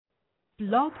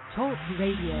Blog Talk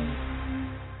Radio.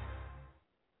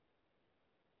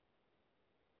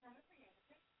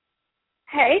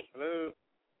 Hey. Hello.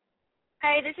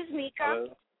 Hey, this is Mika.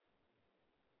 Hello.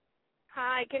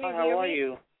 Hi, can you Hi, hear me? how are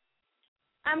you?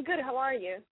 I'm good. How are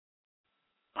you?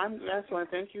 I'm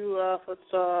excellent. Thank you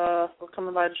for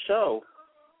coming by the show.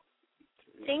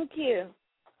 Thank you.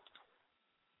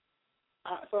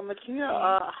 So,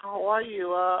 Makia, how are you?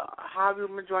 How have you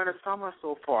been enjoying the summer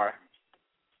so far?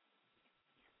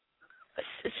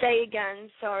 Say again.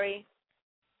 Sorry.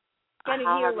 Can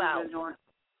you hear well?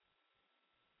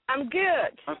 I'm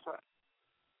good. I'm sorry.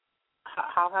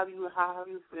 How have you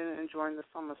been enjoying the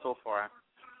summer so far?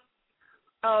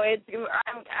 Oh,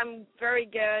 I'm very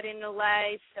good in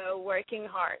LA, so working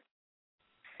hard.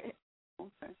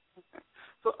 Okay.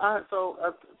 So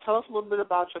tell us a little bit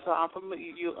about yourself. I'm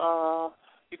familiar.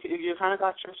 You kind of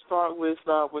got your start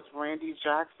with Randy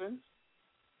Jackson.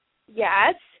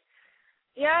 Yes.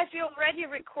 Yes, you already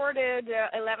recorded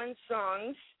 11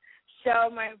 songs. So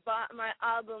my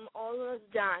album almost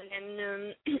done,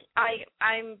 and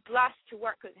I'm blessed to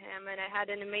work with him, and I had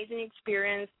an amazing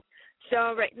experience.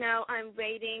 So right now I'm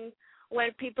waiting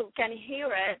when people can hear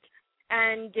it,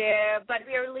 and but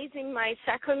we are releasing my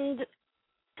second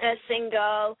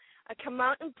single, Come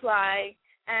Out and Play,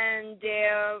 and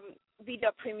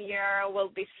video premiere will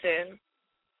be soon.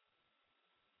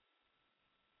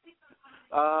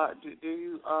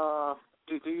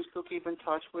 Do you still keep in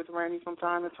touch with Randy from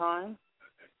time to time?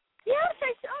 Yes,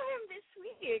 I saw him this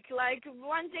week, like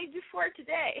one day before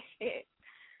today.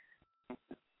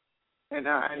 And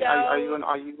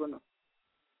are you going?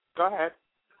 Go ahead.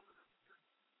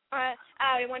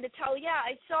 I want to tell you,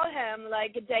 I saw him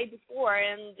like a day before,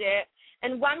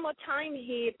 and one more time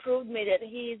he proved me that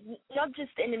he's not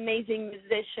just an amazing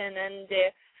musician and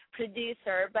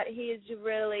producer, but he is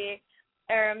really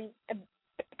a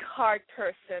hard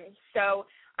person. So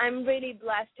I'm really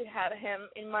blessed to have him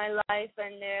in my life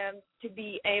and to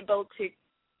be able to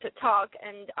talk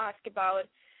and ask about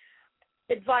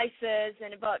advices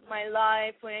and about my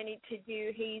life, what I need to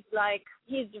do. He's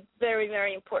a very,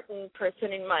 very important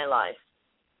person in my life.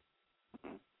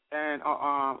 And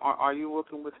are you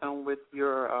working with him with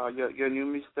your new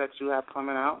music that you have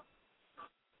coming out?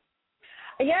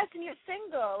 Yes, a new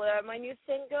single. My new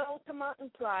single, Come Out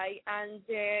and Play, and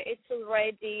it's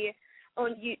already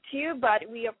on YouTube. But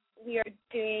we are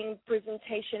doing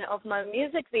presentation of my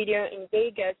music video in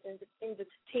Vegas in the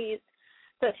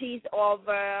 30th of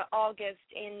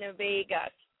August in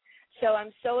Vegas. So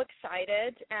I'm so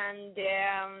excited, and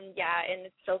and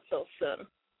it's so soon.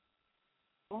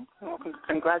 Okay, well,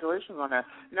 congratulations on that.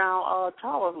 Now,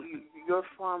 tell us, you're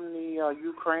from the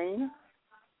Ukraine?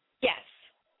 Yes.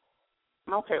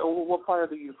 Okay, what part of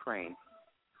the Ukraine?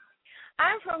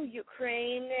 I'm from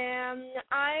Ukraine, and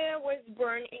I was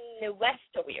born in the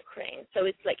west of Ukraine, so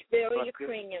it's like very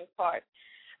Ukrainian part.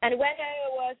 And when I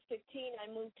was 15, I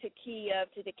moved to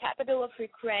Kyiv, to the capital of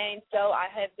Ukraine, so I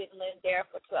have been living there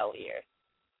for 12 years.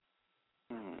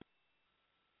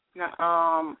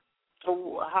 Now, so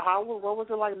what was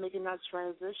it like making that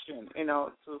transition,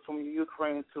 from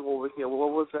Ukraine to over here?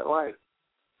 What was it like?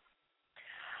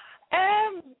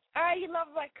 I love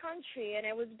my country, and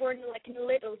I was born in a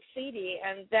little city,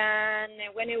 and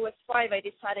then when I was 5, I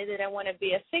decided that I want to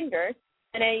be a singer,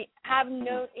 and I have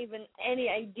no even any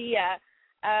idea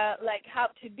how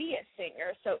to be a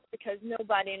singer, so because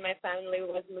nobody in my family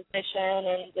was a musician,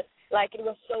 and it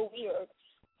was so weird.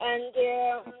 And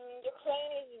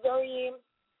Ukraine is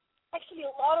actually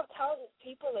a lot of talented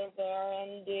people live there,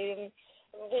 and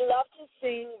we love to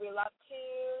sing, we love to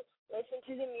listen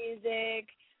to the music,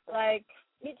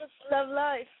 we just love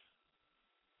life.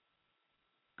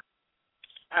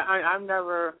 I've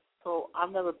never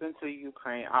been to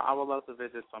Ukraine. I would love to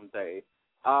visit someday.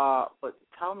 But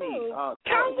tell me,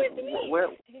 come with me. Where?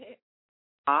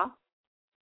 Huh?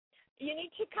 You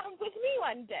need to come with me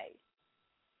one day.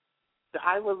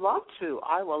 I would love to.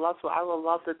 I would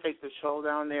love to take the show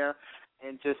down there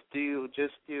and just do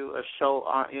a show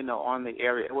on the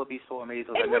area. It would be so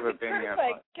amazing. I've never been there.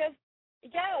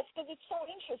 Yes, because it's so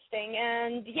interesting.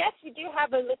 And yes, we do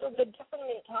have a little bit different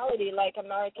mentality like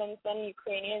Americans and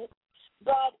Ukrainians.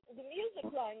 But the music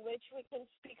language, we can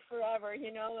speak forever,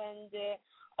 and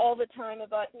all the time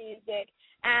about music.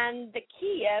 And the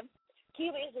Kyiv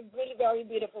is a really very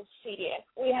beautiful city.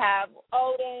 We have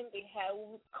autumn, we have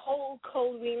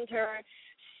cold winter.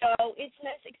 So it's a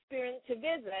nice experience to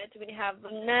visit. We have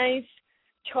a nice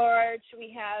church, we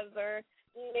have our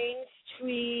main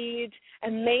street,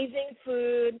 amazing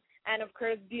food, and of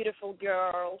course beautiful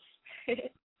girls.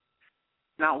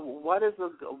 Now, what is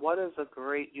a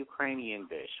great Ukrainian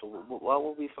dish? What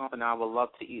would be something I would love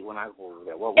to eat when I go over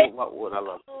there? What would I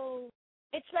love?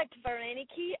 It's like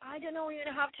vareniki. I don't know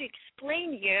even how to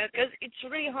explain you because it's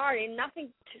really hard and nothing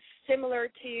similar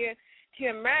to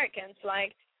Americans.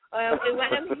 Like when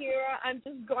I'm here, I'm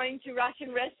just going to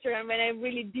Russian restaurant when I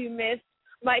really do miss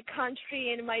my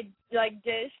country and my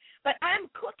dish. But I'm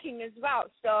cooking as well,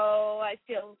 so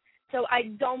I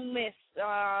don't miss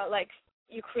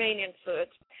Ukrainian food.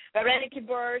 Vareniki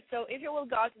borscht. So if you will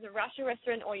go to the Russian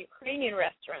restaurant or Ukrainian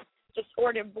restaurant, just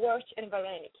order borscht and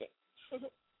vareniki.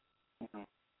 Mm-hmm.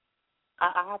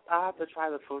 I have to try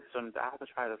the food soon. I have to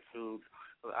try the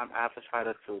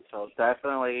food. So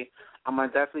definitely, I'm gonna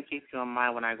definitely keep you in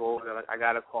mind when I go over there. Like, I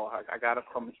gotta call her. I gotta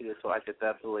come to you so I could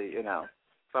definitely,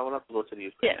 So I would love to go to the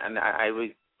Ukraine, and I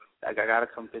gotta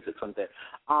come visit someday.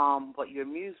 But your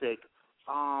music,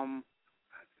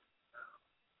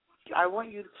 I want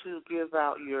you to give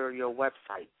out your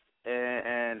website,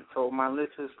 and so my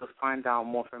listeners could find out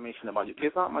more information about you.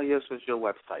 Give out my listeners your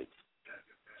website.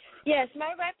 Yes,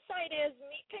 my website is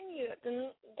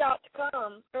mikanewton.com.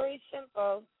 Very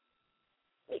simple.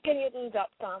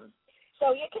 mikanewton.com.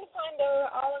 So you can find there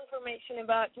all information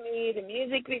about me, the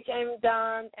music which I've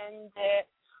done, and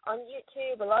on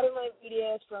YouTube, a lot of my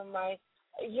videos from my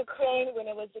Ukraine when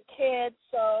I was a kid.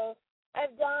 So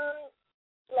I've done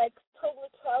totally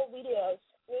 12 videos,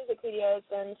 music videos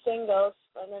and singles,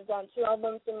 and I've done 2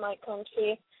 albums in my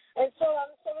country. And so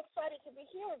I'm so excited to be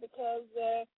here because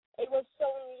it was so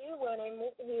new when I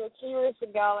moved here 2 years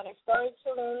ago, and I started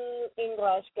to learn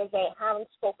English because I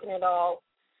haven't spoken at all.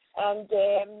 And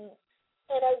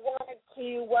I wanted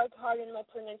to work hard in my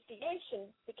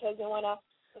pronunciation because I want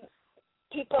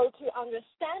people to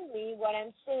understand me, what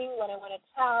I'm saying, what I want to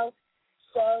tell.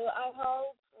 So I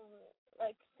hope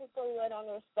people will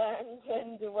understand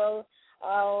and will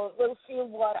feel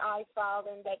what I felt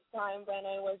in that time when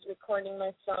I was recording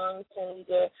my songs and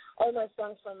all my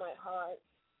songs from my heart.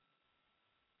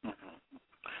 Mm-hmm.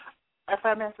 If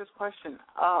I may ask this question,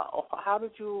 how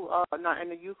did you, now in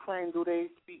the Ukraine, do they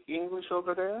speak English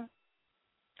over there?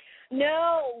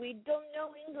 No, we don't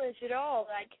know English at all.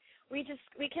 We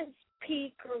can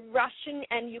speak Russian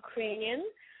and Ukrainian,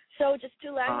 so just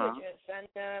 2 languages.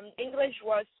 And English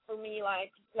was for me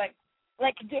like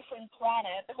a different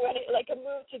planet. Like I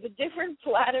moved to the different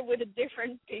planet with a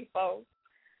different people.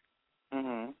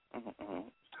 Mhm.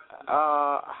 Mhm.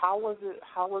 How was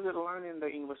it learning the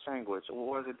English language?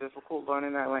 Was it difficult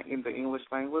learning that in the English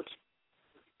language?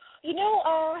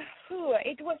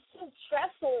 It was so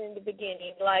stressful in the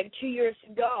beginning, 2 years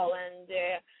ago, and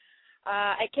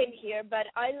I came here, but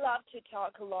I love to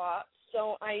talk a lot,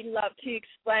 so I love to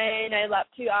explain, I love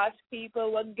to ask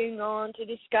people what's going on, to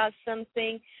discuss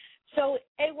something, so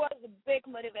it was a big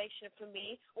motivation for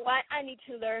me, why I need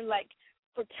to learn,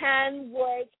 for 10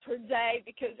 words per day,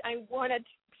 because I wanted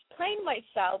to explain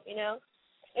myself, and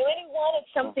when you wanted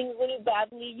something really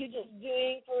badly, you're just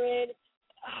doing for it,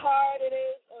 hard it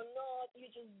is or not,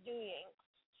 you're just doing.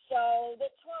 So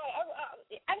that's why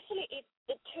actually it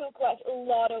took a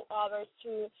lot of hours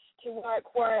to work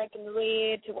and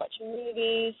read, to watch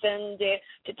movies, and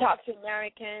to talk to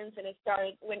Americans. And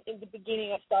in the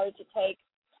beginning I started to take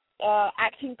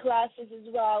acting classes as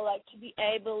well, to be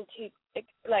able to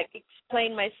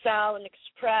explain myself and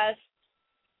express.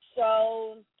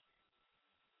 So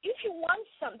if you want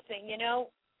something,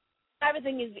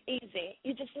 everything is easy.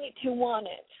 You just need to want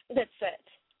it. That's it.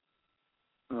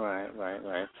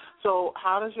 Right. So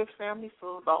how does your family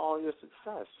feel about all your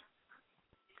success?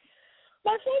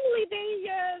 My family, they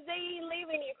live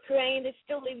in Ukraine. They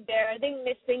still live there. They're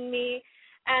missing me,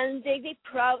 and they're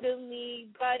proud of me.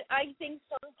 But I think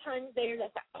sometimes they're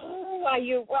like, why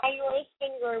you are a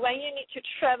singer? Why you need to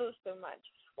travel so much?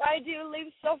 Why do you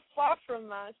live so far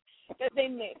from us? That they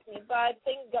miss me. But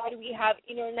thank God we have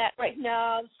internet right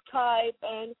now, Skype,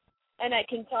 and I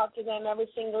can talk to them every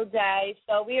single day.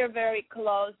 So we are very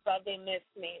close, but they miss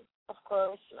me, of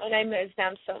course, and I miss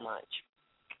them so much.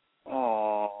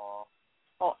 Oh,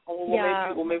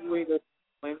 yeah. Maybe when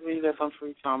you get some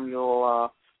free time,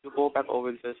 you'll go back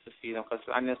over just to see them. Because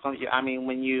when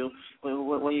you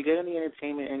get in the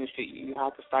entertainment industry, you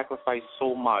have to sacrifice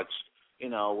so much,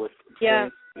 with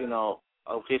things,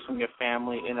 away from your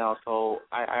family, so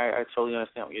I totally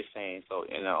understand what you're saying. So,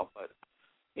 but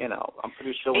I'm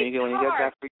pretty sure when you get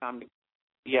that free time,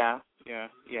 yeah,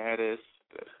 it is.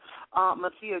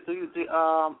 Mattia,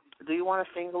 do you want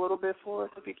to sing a little bit for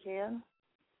us if you can?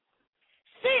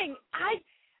 Sing?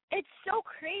 It's so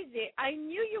crazy. I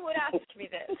knew you would ask me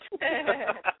this.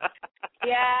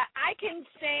 Yeah, I can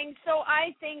sing. So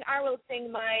I think I will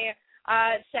sing my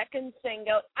second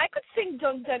single. I could sing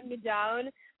don't let me down.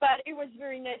 But it was a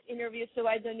very nice interview, so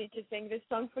I don't need to sing this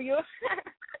song for you.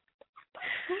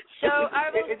 So I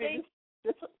will sing.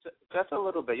 Just a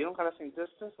little bit. You don't gotta sing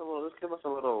just a little. Just give us a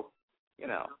little, you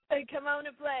know. Hey, come on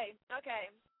and play. Okay.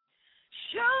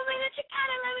 Show me that you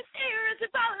gotta let me see you. It's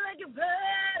about like a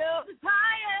bird of the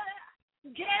fire.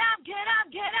 Get up, get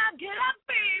up, get up, get up,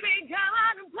 baby. Come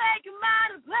on and play, come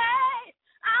on and play.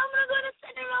 I'm not gonna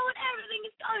sit around when everything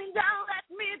is going down. Let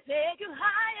me take you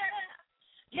higher.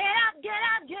 Get up, get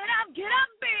up, get up, get up,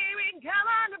 baby. Come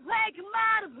on and play, come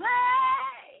on and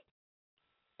play.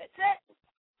 That's it.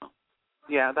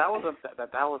 Yeah, that was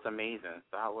amazing.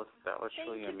 That was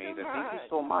truly amazing. Thank you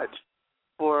so much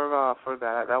for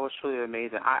that. That was truly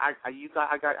amazing. I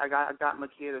got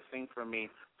Makita to sing for me,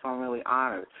 so I'm really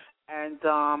honored. And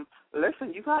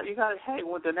listen, you got. Hey,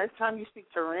 when the next time you speak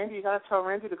to Randy, you gotta tell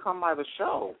Randy to come by the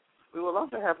show. We would love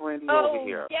to have Randy over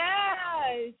here. Oh,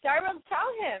 yes. I will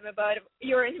tell him about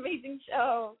your amazing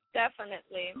show.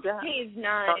 Definitely. Yeah. He's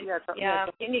nice.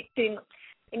 You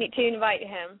need to invite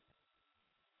him.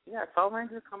 Yeah, tell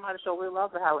Randy to come by the show. We'd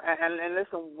love to have him. And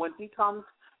listen, when he comes,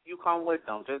 you come with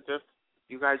them. Just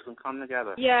you guys can come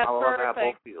together. Yeah, I would love to have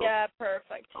both perfect. of you. Yeah,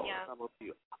 perfect.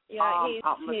 Yeah,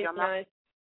 he's nice.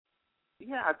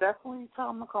 Yeah, definitely tell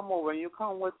him to come over, and you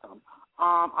come with them.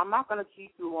 I'm not going to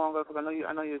keep you longer because I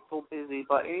know you're so busy.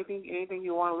 But anything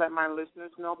you want to let my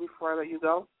listeners know before I let you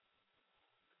go?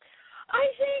 I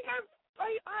think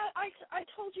I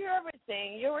told you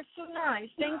everything. You were so nice.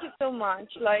 Thank you so much.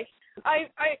 Like I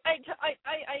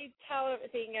tell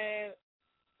everything.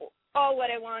 All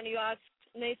what I want. You ask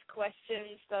nice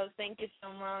questions. So thank you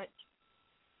so much.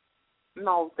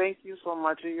 No, thank you so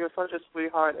much. You're such a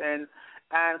sweetheart, and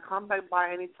come back by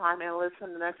any time. And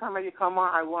listen, the next time that you come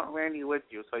on, I want Randy with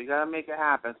you. So you gotta make it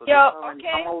happen. So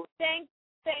okay. Thank.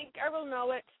 I will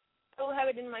know it. I will have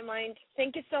it in my mind.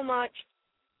 Thank you so much.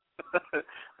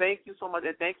 Thank you so much,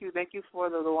 and thank you for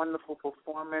the wonderful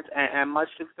performance and much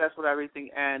success with everything.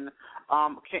 And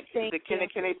can they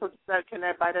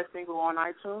buy that single on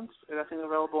iTunes? Is that single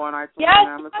available on iTunes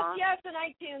and Amazon? Yes, on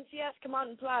iTunes. Yes, come on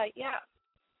and play. Yeah.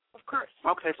 Of course.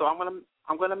 Okay, so I'm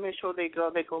gonna make sure they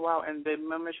go out and they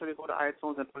make sure they go to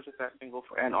iTunes and purchase that single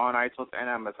and on iTunes and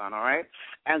Amazon. All right.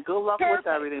 And good luck with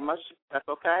everything. Much success.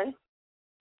 Okay.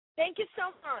 Thank you so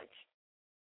much.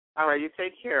 All right. You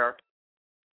take care.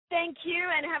 Thank you,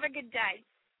 and have a good day.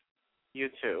 You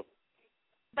too.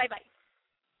 Bye bye.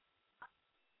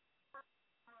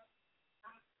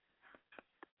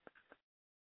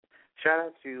 Shout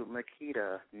out to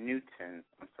Makita Newton.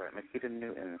 Makita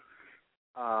Newton.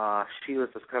 She was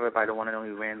discovered by the one and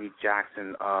only Randy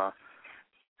Jackson,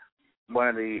 one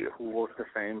of the who rose to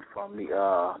fame from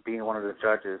the being one of the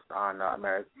judges on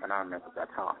American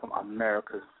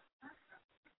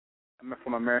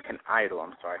Idol.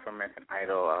 From American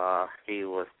Idol. He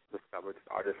was discovered.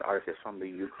 This artist is from the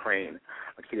Ukraine,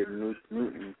 Makita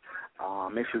Newton.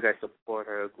 Make sure you guys support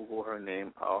her. Google her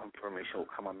name. All information will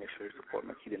come on. Make sure you support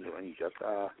Makita Newton. You just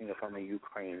from the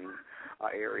Ukraine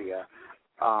area.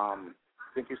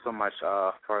 Thank you so much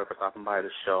for stopping by the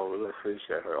show. We really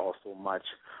appreciate her all so much.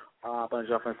 I'm going to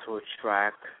jump into a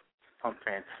track from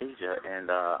Fantasia, and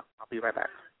I'll be right back.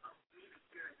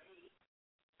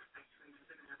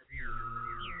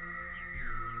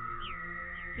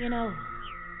 You know,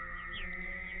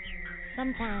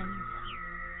 sometimes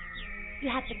you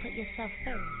have to put yourself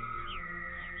first.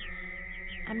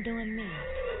 I'm doing me.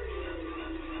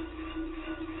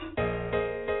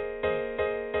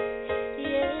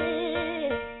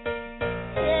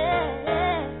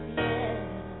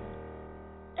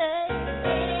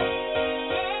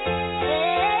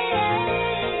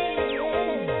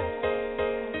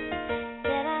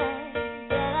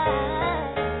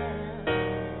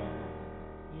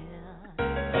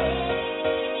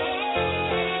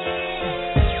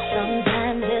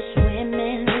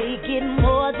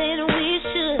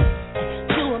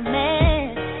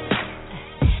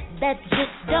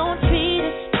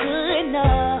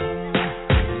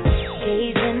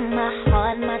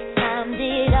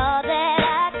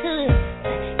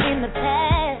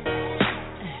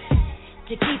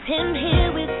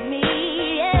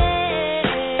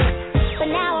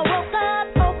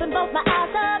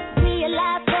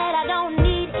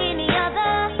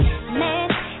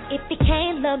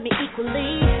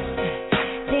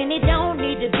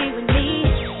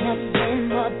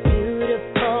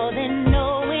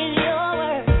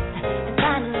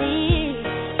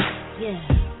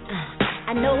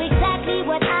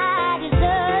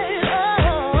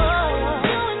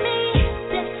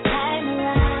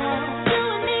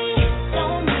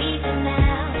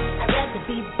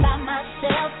 By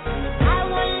myself, I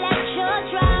won't let your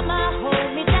drama hold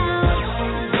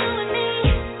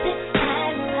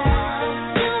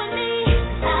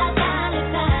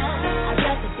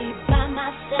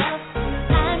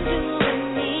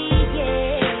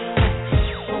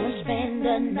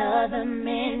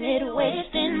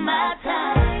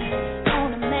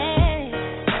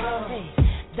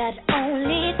that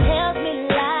only tells me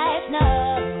lies. No,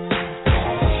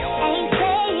 ain't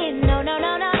saying no, no,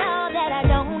 no, no, no, that I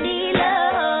don't need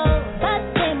love, but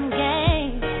them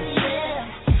games, yeah,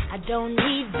 I don't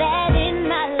need that in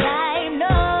my life. No,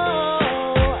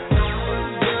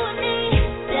 doing me,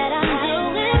 that I'm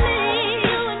doing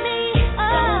me, oh,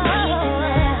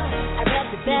 I'd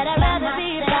rather be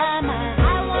by my.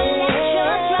 I won't let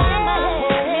your drama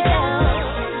hold me down.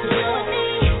 Doing me,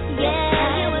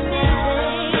 yeah, you and me,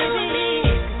 baby.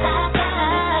 'Cause I'd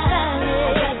rather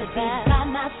be by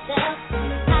myself.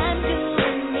 I'm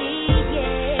doing me,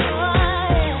 yeah.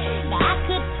 Now I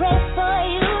could pray for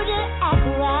you to act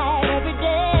right every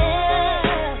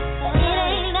day, but it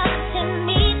ain't up to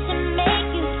me to make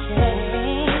you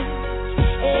change.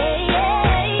 Yeah,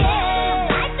 yeah, yeah.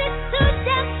 Life is too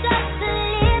damn short to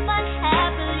live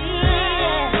unhappily,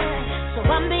 yeah. So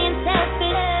I'm being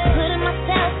selfish, putting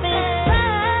myself in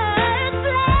first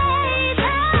place.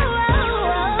 Oh,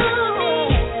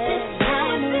 this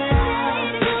time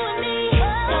around, you and me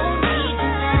don't need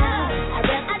you now.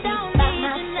 I don't need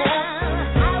you now.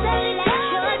 I won't let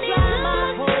your drama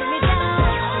hold me down.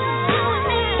 You and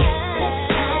me, this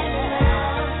time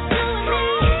around, you and me,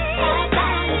 I'd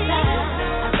rather be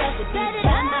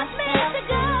by myself.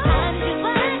 I'm doing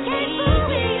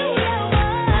me,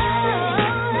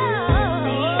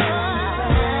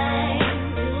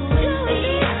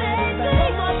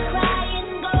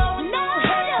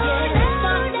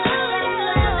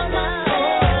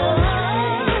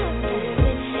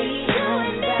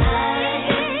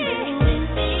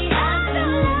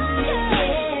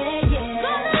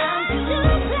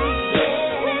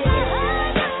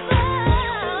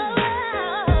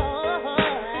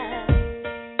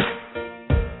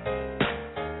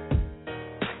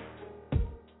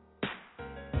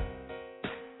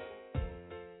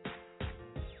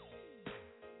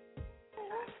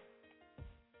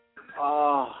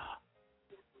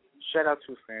 Shout out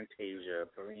to Fantasia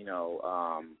Barrino,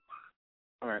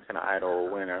 American Idol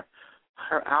winner.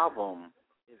 Her album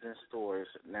is in stores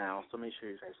now, so make sure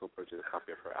you guys go purchase a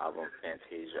copy of her album,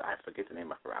 Fantasia. I forget the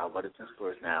name of her album, but it's in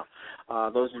stores now.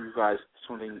 Those of you guys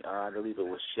tuning, I believe it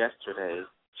was yesterday,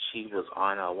 she was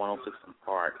on 106 &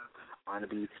 Park on the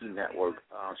BET Network.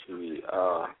 She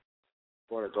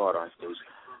brought her daughter on stage.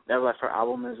 Nevertheless, her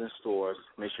album is in stores.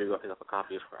 Make sure you go pick up a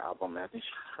copy of her album. And I think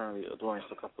she's currently doing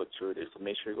some couple of tours, so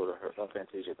make sure you go to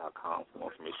Fantasia.com for more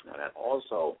information on that.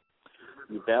 Also,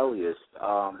 Rebellious,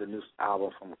 the new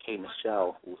album from K.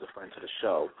 Michelle, who's a friend to the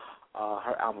show,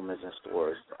 her album is in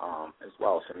stores as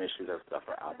well, so make sure you pick up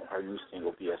her album. Her new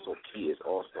single, BSOP, is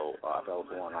also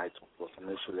available on iTunes, so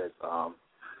make sure that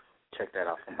check that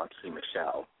out from K.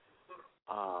 Michelle.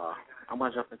 I'm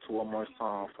going to jump into one more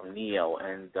song from Neo,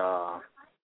 and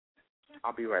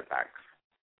I'll be right back.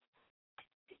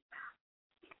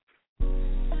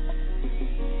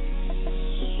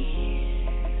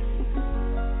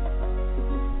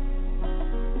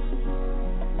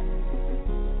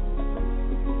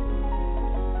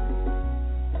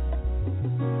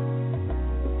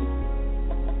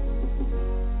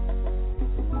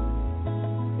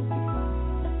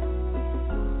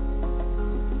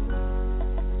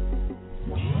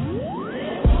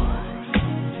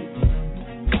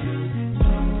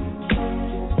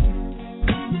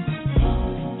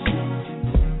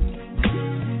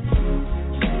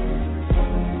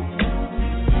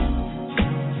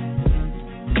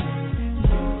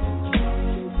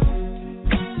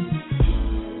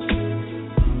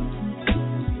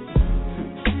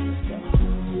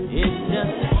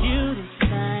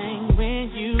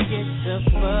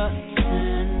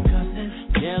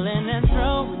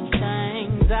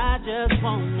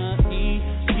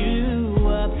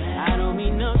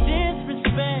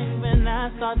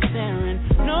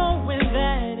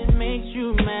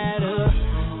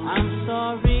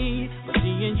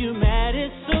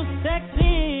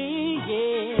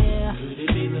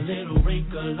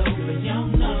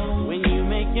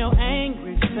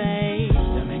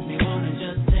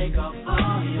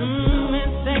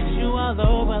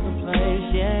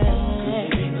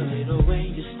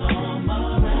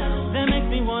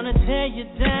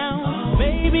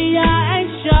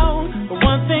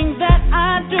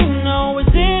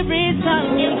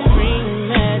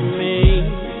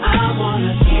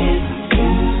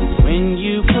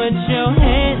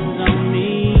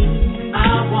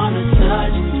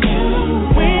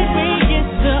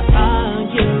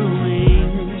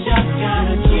 Just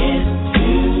gotta kiss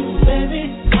you, baby.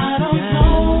 I don't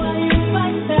know what you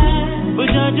like that.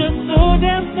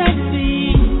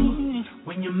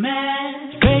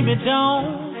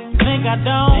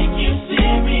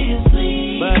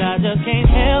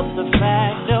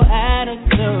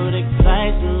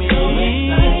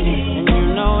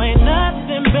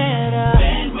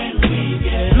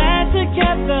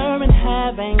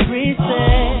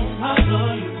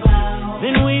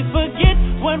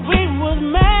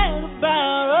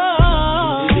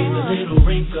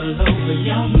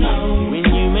 When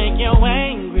you make your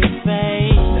angry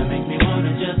face, that make me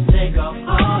wanna just take off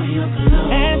all your clothes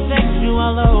and sex you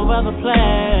all over the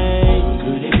place.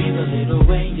 Could it be the little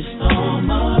way you storm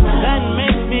around that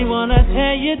makes me wanna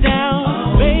tear you down?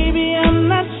 Oh. Baby, I'm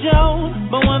not sure,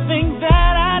 but one thing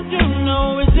that I do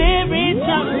know is every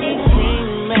time you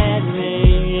scream at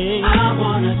me, I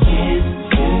wanna kiss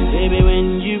you. Baby,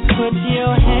 when you put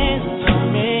your hands on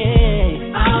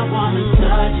me, I wanna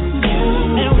touch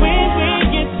you. And when we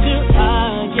get to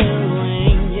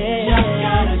arguing, yeah, just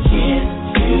gotta kiss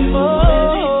you. Oh,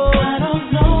 baby, I don't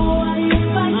know why you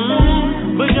like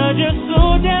that, but you're just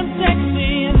so damn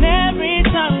sexy, and every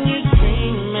time you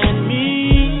scream at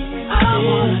me, I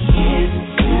wanna kiss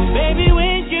you. Baby,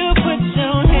 when you put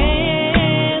your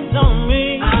hands on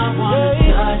me, I wanna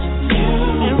touch you.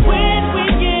 And when we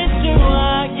get to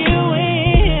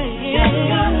arguing, just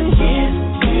gotta kiss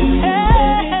you. Baby,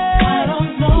 I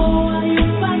don't know why you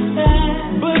like that,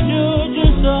 but you're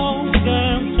just so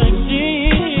damn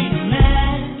sexy,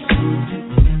 man.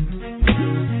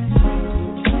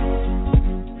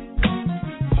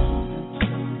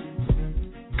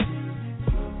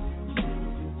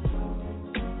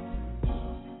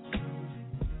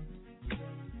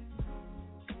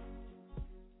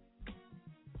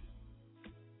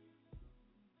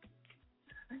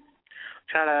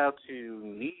 Shout out to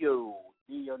Neo.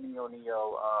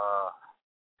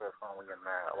 First one we get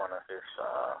mad. One of his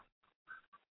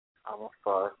album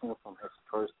first, from his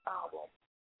first album,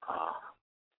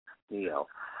 Neo.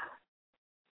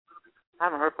 I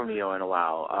haven't heard from Neo in a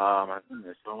while. I think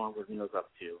this one what Neo's up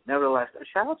to. Nevertheless,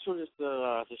 shout out to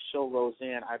the show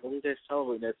Roseanne. I believe they're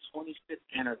celebrating their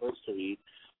 25th anniversary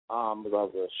of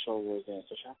the show Roseanne.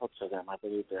 So shout out to them. I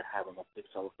believe they're having a big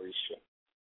celebration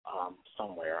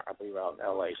somewhere. I believe out in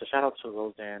LA. So shout out to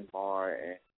Roseanne Barr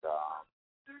and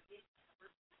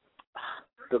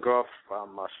the girl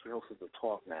from she hosts The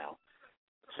Talk now.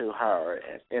 To her,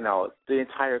 and the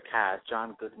entire cast,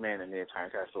 John Goodman and the entire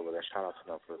cast over there. Shout out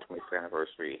to them for the 25th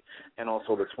anniversary, and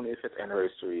also the 25th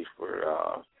anniversary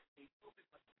for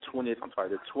the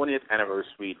 20th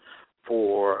anniversary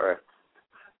for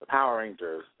the Power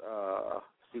Rangers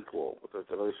sequel with the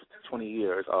 20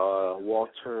 years.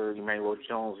 Walter Emmanuel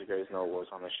Jones, you guys know, was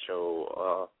on the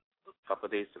show a couple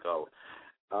of days ago.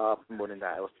 More than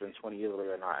that, it's been 20 years, believe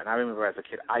it or not. And I remember as a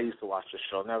kid, I used to watch the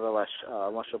show. Nevertheless,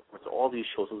 once you put all these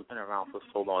shows, it's been around for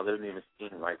so long, it didn't even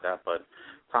seem like that, but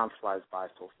time flies by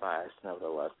so fast,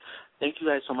 nevertheless. Thank you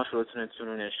guys so much for listening and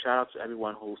tuning in. Shout out to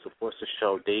everyone who supports the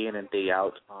show day in and day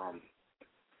out.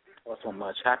 So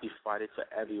much. Happy Friday to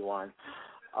everyone.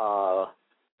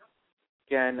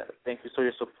 Again, thank you for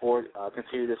your support.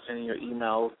 Continue to send your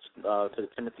emails to the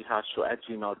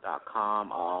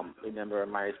timothyhotshow@gmail.com. Remember,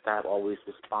 my staff always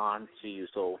respond to you,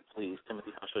 so please,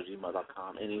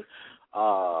 timothyhotshow@gmail.com. Any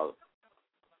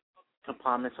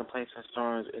comments, complaints,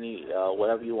 concerns, any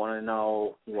whatever you want to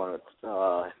know, you want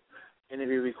to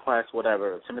interview requests,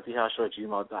 whatever,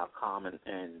 timothyhotshow@gmail.com,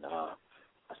 and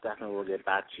I definitely will get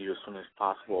back to you as soon as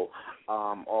possible.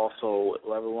 Also,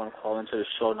 whoever want to call into the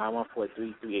show,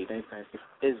 914-338-9960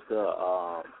 is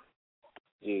the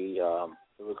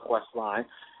request line.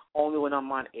 Only when I'm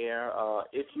on air.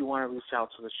 If you want to reach out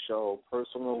to the show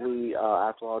personally,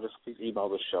 after all, just please email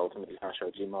the show,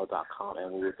 timothyhotshow@gmail.com,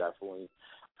 and we will definitely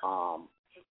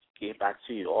get back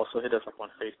to you. Also, hit us up on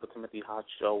Facebook, Timothy Hot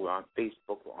Show. We're on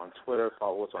Facebook. We're on Twitter.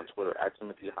 Follow us on Twitter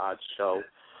 @Timothy Hot Show.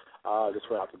 Just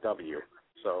without the W.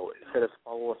 So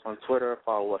follow us on Twitter,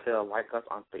 like us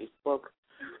on Facebook,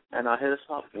 and hit us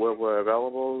up where we're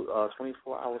available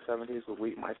 24 hours, 7 days a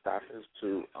week. My staff is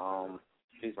to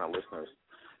please my listeners.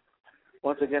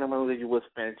 Once again, I'm going to leave you with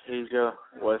Fantasia,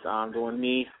 what's doing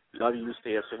me. Love you,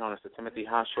 stay up, on us, the Timothy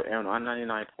Hot Show, airing on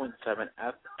 99.7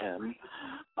 FM,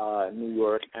 New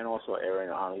York, and also airing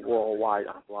on worldwide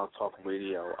on Blog Talk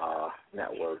Radio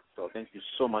Network. So thank you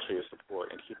so much for your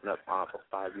support and keeping us on for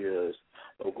 5 years.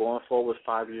 We're going forward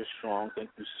 5 years strong.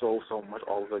 Thank you so much,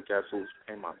 all of the guests who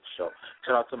came on the show.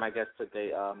 Shout out to my guest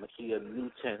today, Makia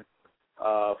Newton,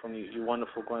 from you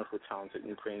wonderful, wonderful, talented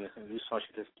Ukrainian singer. You saw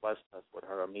she just blessed us with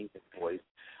her amazing voice.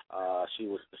 She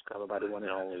was discovered by the one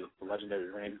and only legendary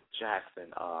Randy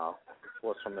Jackson, of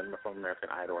course, from American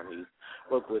Idol, and he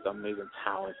worked with amazing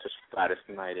talent such as Gladys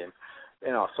Knight and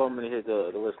so many.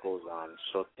 The list goes on.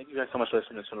 So thank you guys so much for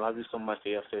listening. So love you so much.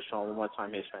 The AFC show one more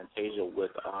time. Here's Fantasia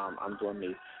with I'm Doing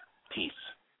Me. Peace.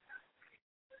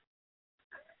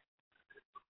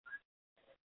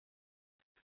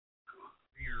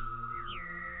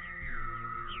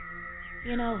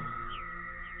 You know,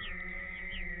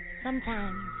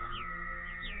 sometimes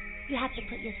you have to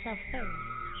put yourself first.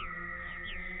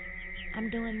 I'm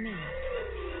doing me.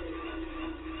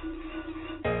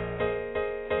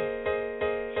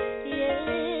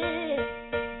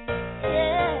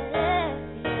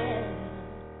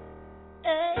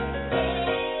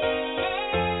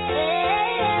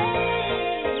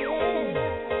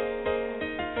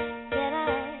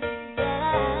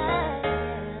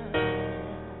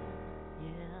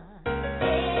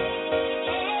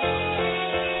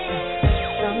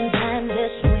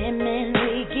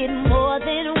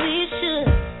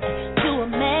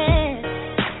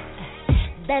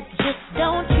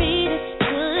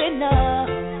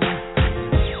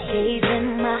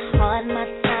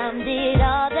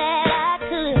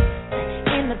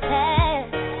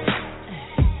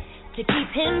 to keep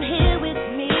him here with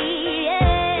me.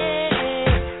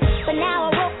 Yeah. But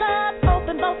now I woke up,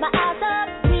 opened both my eyes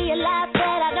up, realized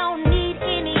that I don't need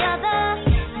any other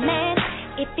man.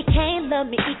 If he can't love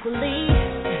me equally,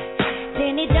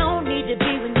 then he don't need to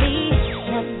be with me.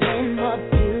 Nothing more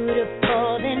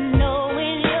beautiful than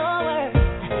knowing your worth.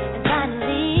 And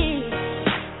finally,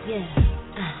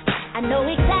 yeah, I know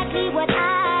exactly what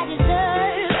I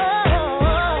deserve.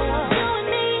 You and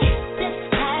me this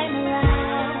time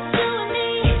around. You and me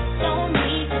don't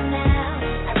need you now.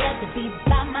 I'd rather be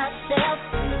by myself.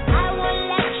 I won't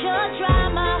let your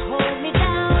drama hold me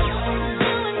down.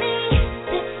 You and me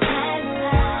this time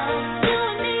around. You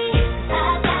and me,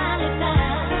 I finally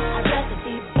found. I'd rather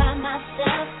be by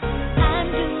myself. I'm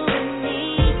doing me,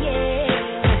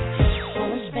 yeah.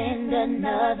 Won't spend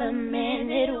another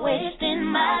minute wasting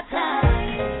my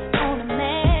time on a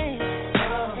man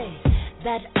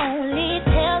that only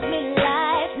tells me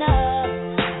lies. No,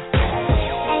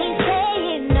 ain't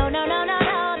saying no,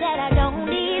 that I don't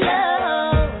need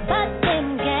love, but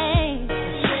them games,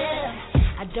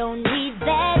 yeah, I don't need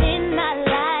that